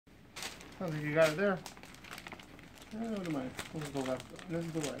Sounds like you got it there. What am I? This is the left one. This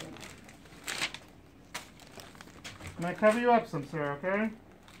is the right one. I'm going to cover you up some, sir, okay?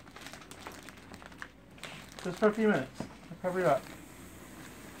 Just for a few minutes. I'll cover you up.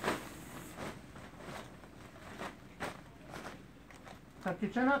 Tuck your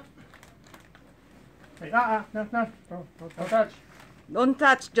chin up. Hey, no. Don't touch. Don't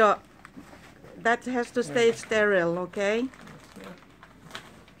touch, Joe. That has to stay sterile, okay?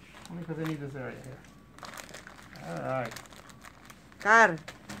 Only because I need this area here. Alright. Car,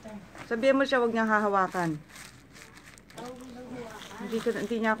 sabihin mo siya huwag niyang hahawakan.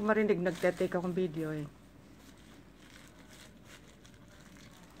 Hindi niya ako marinig. Nagte-take akong video eh.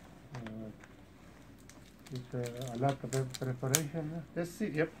 A lot of preparation.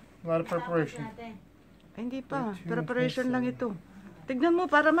 Yep, a lot of preparation. Ay, hindi pa. Preparation lang ito. Tignan mo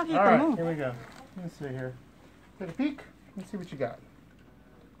para makita mo. Alright, here we go. Let's see here. Take a peek. Let's see what you got.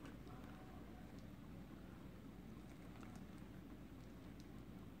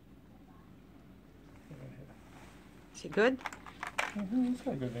 Is it good? It's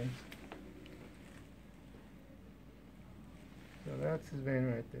got good veins. So that's his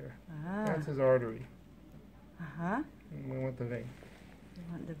vein right there. That's his artery. And we want the vein. You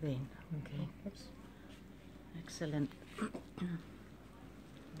want the vein. Okay. Oops. Excellent. One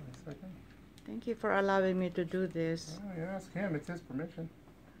second. Thank you for allowing me to do this. Oh, you ask him. It's his permission.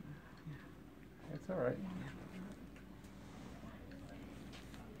 It's all right.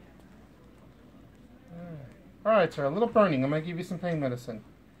 All right, sir. A little burning. I'm gonna give you some pain medicine.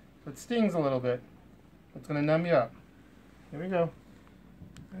 So it stings a little bit. It's gonna numb you up. Here we go.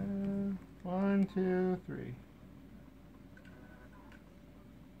 1, 2, 3.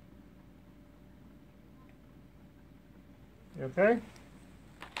 You okay?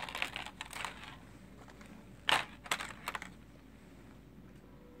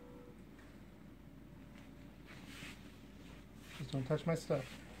 Just don't touch my stuff.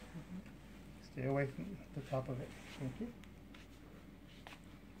 Stay away from the top of it. Thank you.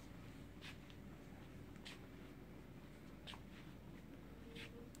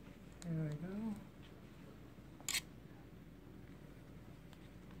 There we go.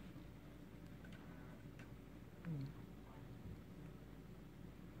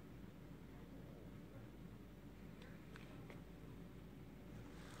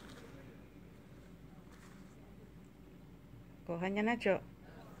 Kuha niya na, Jo.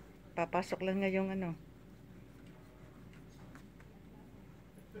 Papasok lang niya yung ano.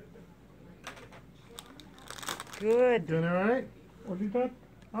 Good. Doing all right? What have you got?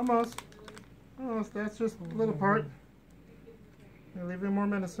 Almost. Almost. That's just a little part. I'll leave you more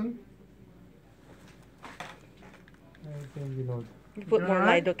medicine. You put more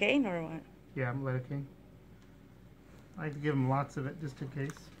lidocaine or what? Yeah, I'm lidocaine. I like to give him lots of it just in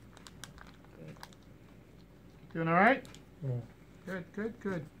case. Doing all right? Yeah.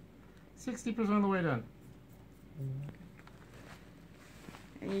 Good. 60% of the way done.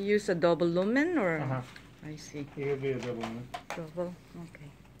 You use a double lumen or? I see. It would be a double one. Double, okay.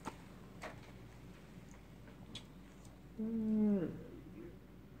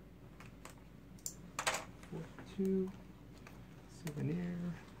 42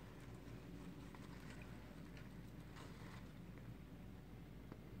 souvenir.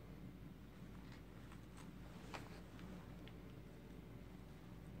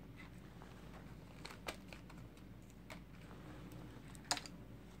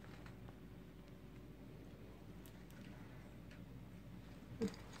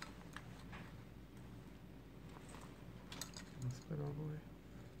 Spit all the way.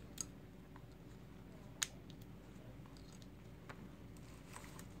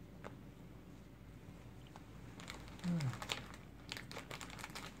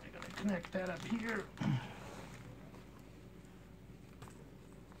 I gotta connect that up here.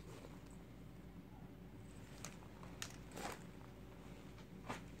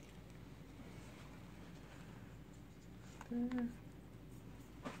 There.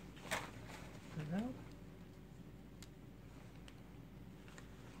 That out.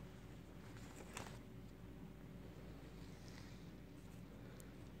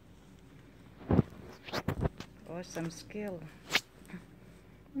 Awesome skill.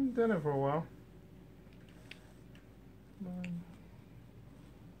 I've done it for a while.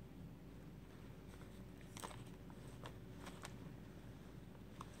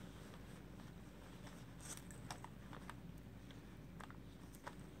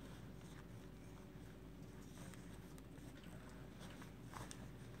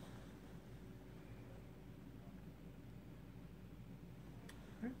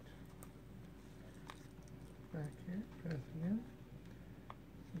 Back here, press again.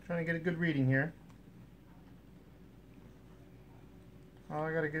 I'm trying to get a good reading here. All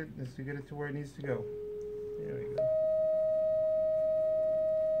I gotta get is to get it to where it needs to go. There we go.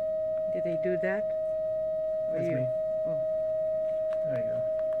 Did they do that? Or That's you? me. Oh. There you go.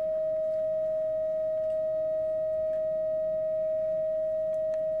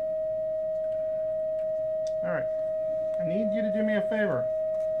 Alright. I need you to do me a favor.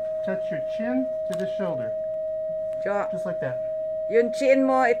 Touch your chin to the shoulder. Jo, Just like that. yung chin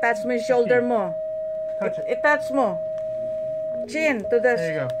mo, i-touch mo yung shoulder Chin. mo. Touch it. I-touch mo. Chin to the...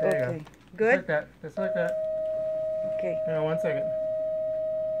 There you go. There you okay. go. Good? Just like that. Just like that. Okay. Hang on 1 second.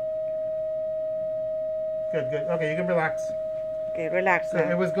 Good, good. Okay, you can relax. Okay, relax So it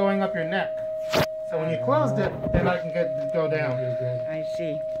now. was going up your neck. So when you closed it, then I can go down. I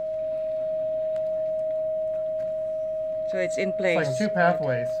see. So it's in It's place. like 2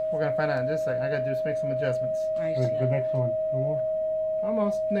 pathways. We're gonna find out in just a second. I gotta just make some adjustments. I The see. next one. No more?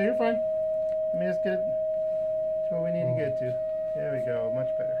 Almost. No, you're fine. Let me just get it to where we need to get to. There we go. Much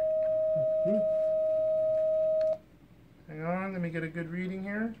better. That's good. Hang on. Let me get a good reading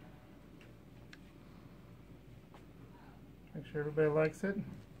here. Make sure everybody likes it.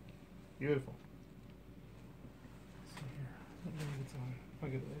 Beautiful. Let's see here. What leg it's on? I'll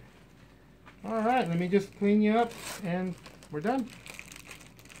get it later. All right. Let me just clean you up, and we're done.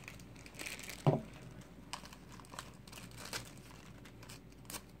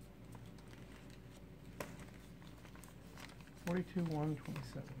 $42,127.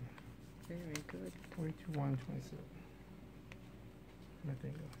 Very good. $42,127. My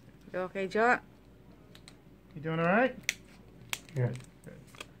thing goes. You okay, Jo? You doing all right? Yeah. Good.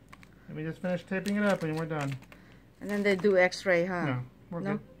 Let me just finish taping it up, and we're done. And then they do x-ray, huh? No, we're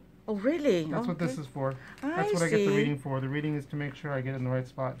No? good. Oh, really? That's what this Okay. is for. I That's what I get the see. reading for. The reading is to make sure I get it in the right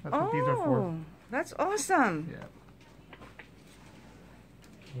spot. That's what these are for. Oh, that's awesome. Yeah.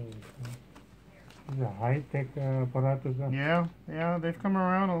 It's a high-tech apparatus. Yeah, yeah, they've come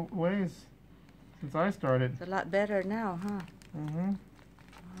around a ways since I started. It's a lot better now, huh? Mm-hmm. Wow.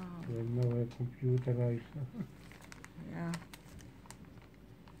 There's no computerized. Yeah.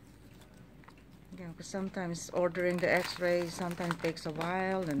 Yeah, because sometimes ordering the x-ray sometimes takes a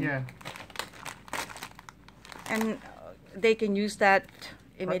while. And Yeah. And they can use that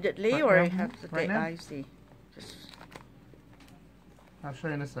immediately right or now. have to Right take... now. I see. Just... I'll show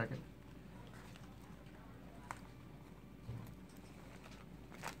you in a second.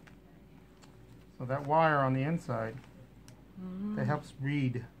 So that wire on the inside, that helps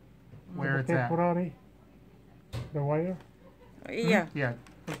read where it's at. Temporary. The wire. Yeah. Yeah,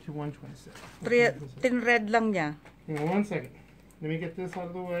 4127. Tin-red lang niya. Hang on 1 second. Let me get this out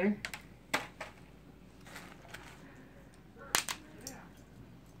of the way.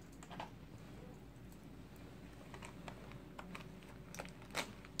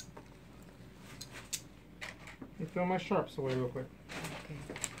 Let me throw my sharps away real quick. Okay.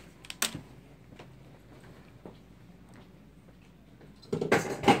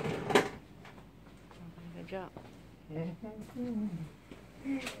 Good job.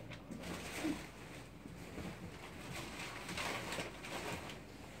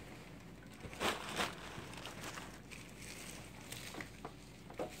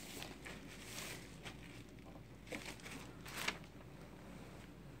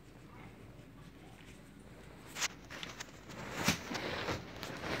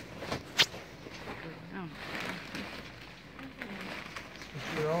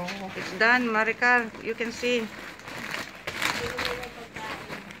 It's done, Maricar. You can see.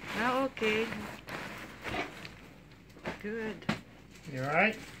 Ah, okay. Good. You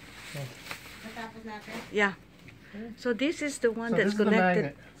alright? Yeah. So this is the one So that's this is the connected.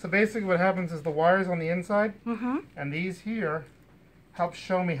 magnet. So basically what happens is the wires on the inside, Mm-hmm. and these here help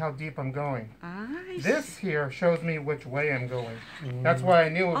show me how deep I'm going. I This here shows me which way I'm going. That's why I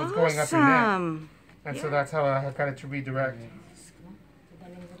knew it was going up your neck. Awesome. And so that's how I got it to redirect.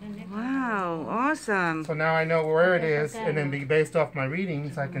 Wow, awesome. So now I know where it is, and then based off my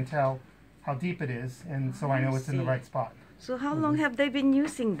readings, I can tell how deep it is, and so I know it's in the right spot. So how long have they been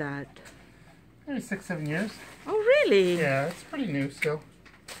using that? Maybe 6-7 years. Oh, really? Yeah, it's pretty new still.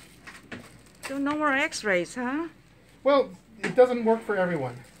 So no more x-rays, huh? Well, it doesn't work for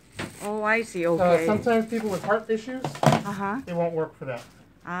everyone. Oh, I see. Okay. Sometimes people with heart issues, Uh-huh. it won't work for that.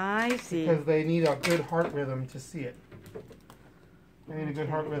 I see. Because they need a good heart rhythm to see it. They need a good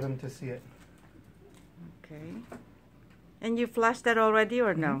heart rhythm to see it. Okay. And you flushed that already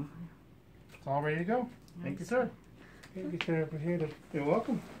or no? It's all ready to go. Thank you, sir. Thank you, sir. Appreciate it. You're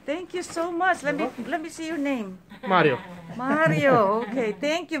welcome. Thank you so much. You're welcome. Let me see your name. Mario. Mario. Okay.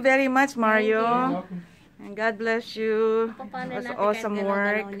 Thank you very much, Mario. You're welcome. And God bless you. Paano That's natin awesome kahit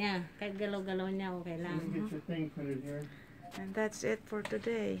work. galaw-galaw niya. Kahit galaw-galaw niya, okay lang. You can get your thing printed here. And that's it for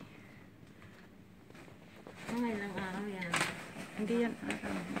today. Mga ilang araw yan. Hindi yan,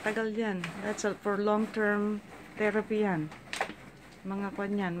 matagal yan. That's for long-term therapy yan. Mga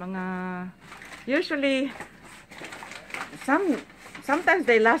kwan yan, mga, usually, sometimes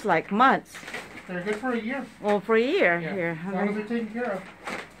they last like months. They're good for a year. Or for a year Yeah. here. As long as they're taken care of.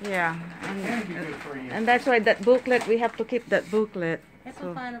 Yeah. Can be good for a year. And that's why that booklet, we have to keep that booklet. Eh,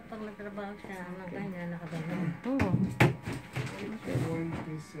 So, paano pag nagtrabaho siya ng ganyan, nakaganyan? oh,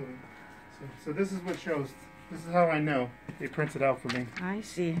 So this is what shows. This is how I know. They print it out for me. I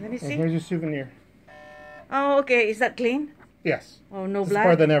see. Let me And see. here's your souvenir. Oh, okay. Is that clean? Yes. Oh, no This is the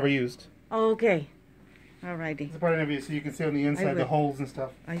part blood? that I never used. Oh, okay. Alrighty. This is the part I never used, so you can see on the inside the will. holes and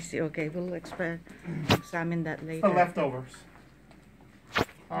stuff. I see. Okay, we'll examine that later. The leftovers.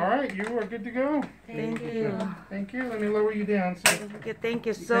 All right, you are good to go. Thank you. Thank you. Let me lower you down. So Okay, thank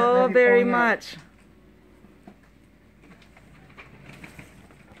you can't so have your very phone out. much.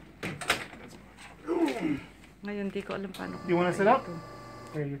 Ngayon, di ko alam paano. You wanna sit up?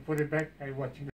 You put it back, I watch it.